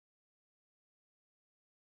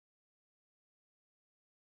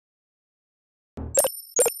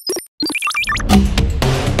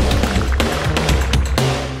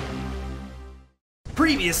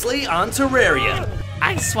Previously on Terraria.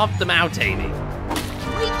 I swapped them out, Amy.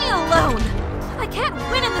 Leave me alone! I can't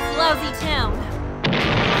win in this lousy town!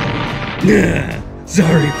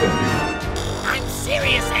 Sorry, buddy. I'm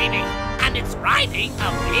serious, Amy, and it's riding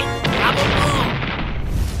a big rubble ball.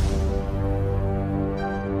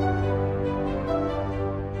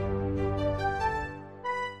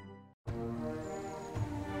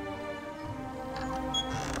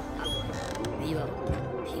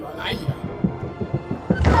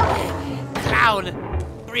 Clown,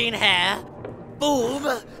 green hair, boom,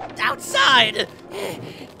 outside.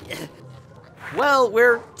 Well,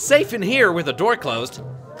 we're safe in here with the door closed.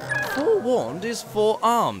 Forewarned is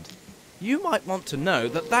forearmed. You might want to know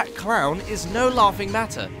that that clown is no laughing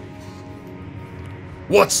matter.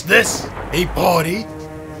 What's this? A party?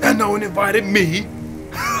 And no one invited me?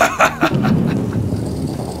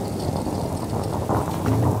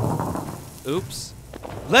 Oops.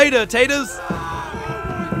 Later, taters!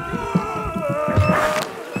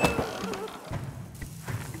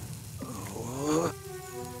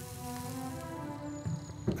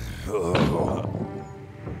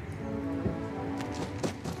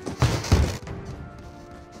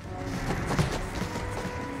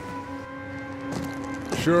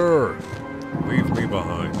 Sure. Leave me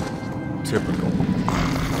behind. Typical.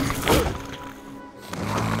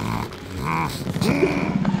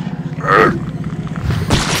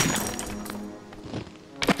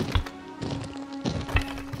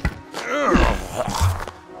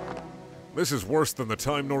 This is worse than the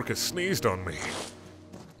time Norcus sneezed on me.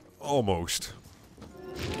 Almost.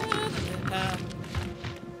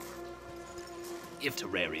 If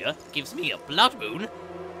Terraria gives me a blood moon,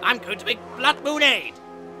 I'm going to make blood moon aid.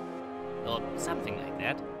 Or something like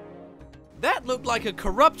that. That looked like a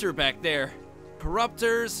corruptor back there.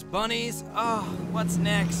 Corruptors, bunnies, oh, what's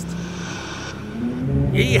next?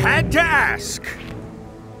 He had to ask.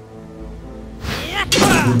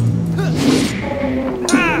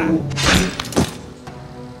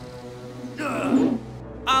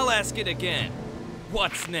 I'll ask it again.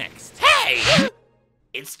 What's next? Hey!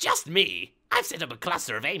 It's just me. I've set up a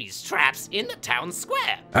cluster of Amy's traps in the town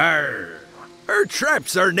square. Her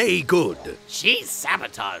traps are nae good. She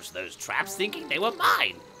sabotaged those traps thinking they were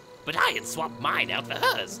mine. But I had swapped mine out for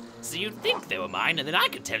hers, so you'd think they were mine and then I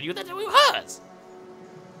could tell you that they were hers.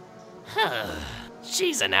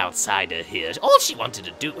 She's an outsider here. All she wanted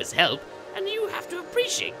to do was help, and you have to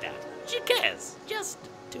appreciate that. She cares. Just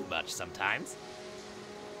too much sometimes.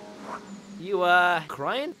 You,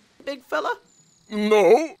 crying, big fella?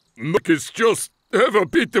 No, Norcus just have a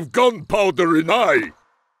bit of gunpowder in eye.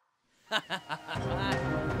 Take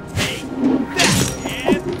that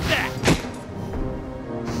and that!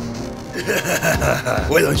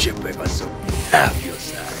 Why don't you pick us up half your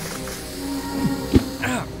side?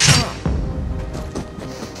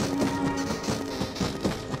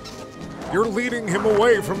 You're leading him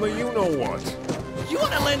away from the you-know-what. You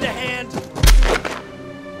want to lend a hand?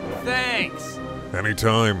 Thanks.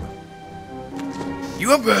 Anytime.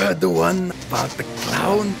 You ever heard the one about the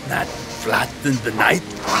clown that flattened the night?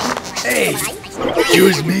 Hey,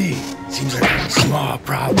 excuse me. Seems like a small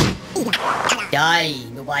problem.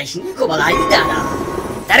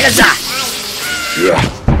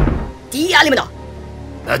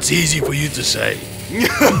 That's easy for you to say.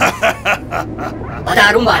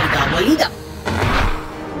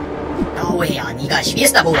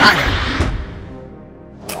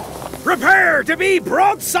 Prepare to be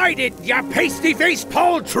broadsided, ya pasty-faced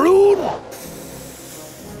poltroon!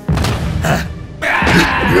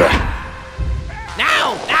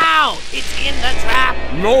 Now! It's in the trap!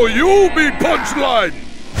 No, you be punchline!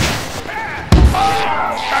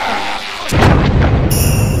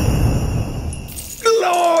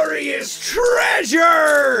 Glorious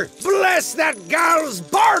treasure! Bless that gal's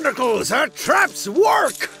barnacles, her traps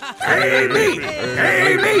work! Amy!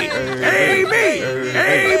 Amy! Amy!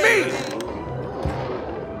 Amy!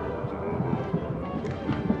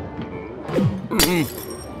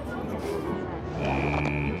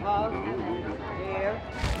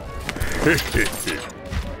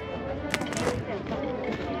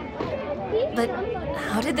 But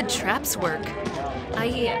how did the traps work?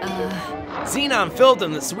 Xenon filled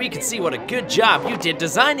them so we could see what a good job you did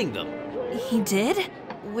designing them. He did?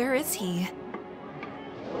 Where is he?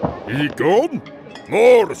 He gone?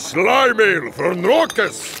 More slime ale for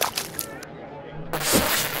Norcus!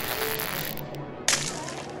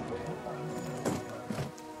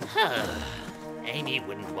 Amy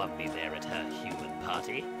wouldn't want me there at her human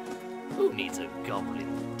party. Who needs a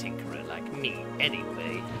goblin tinkerer like me,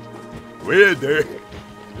 anyway? Weird, eh?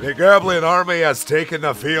 The goblin army has taken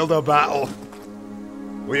the field of battle.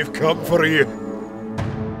 We've come for you.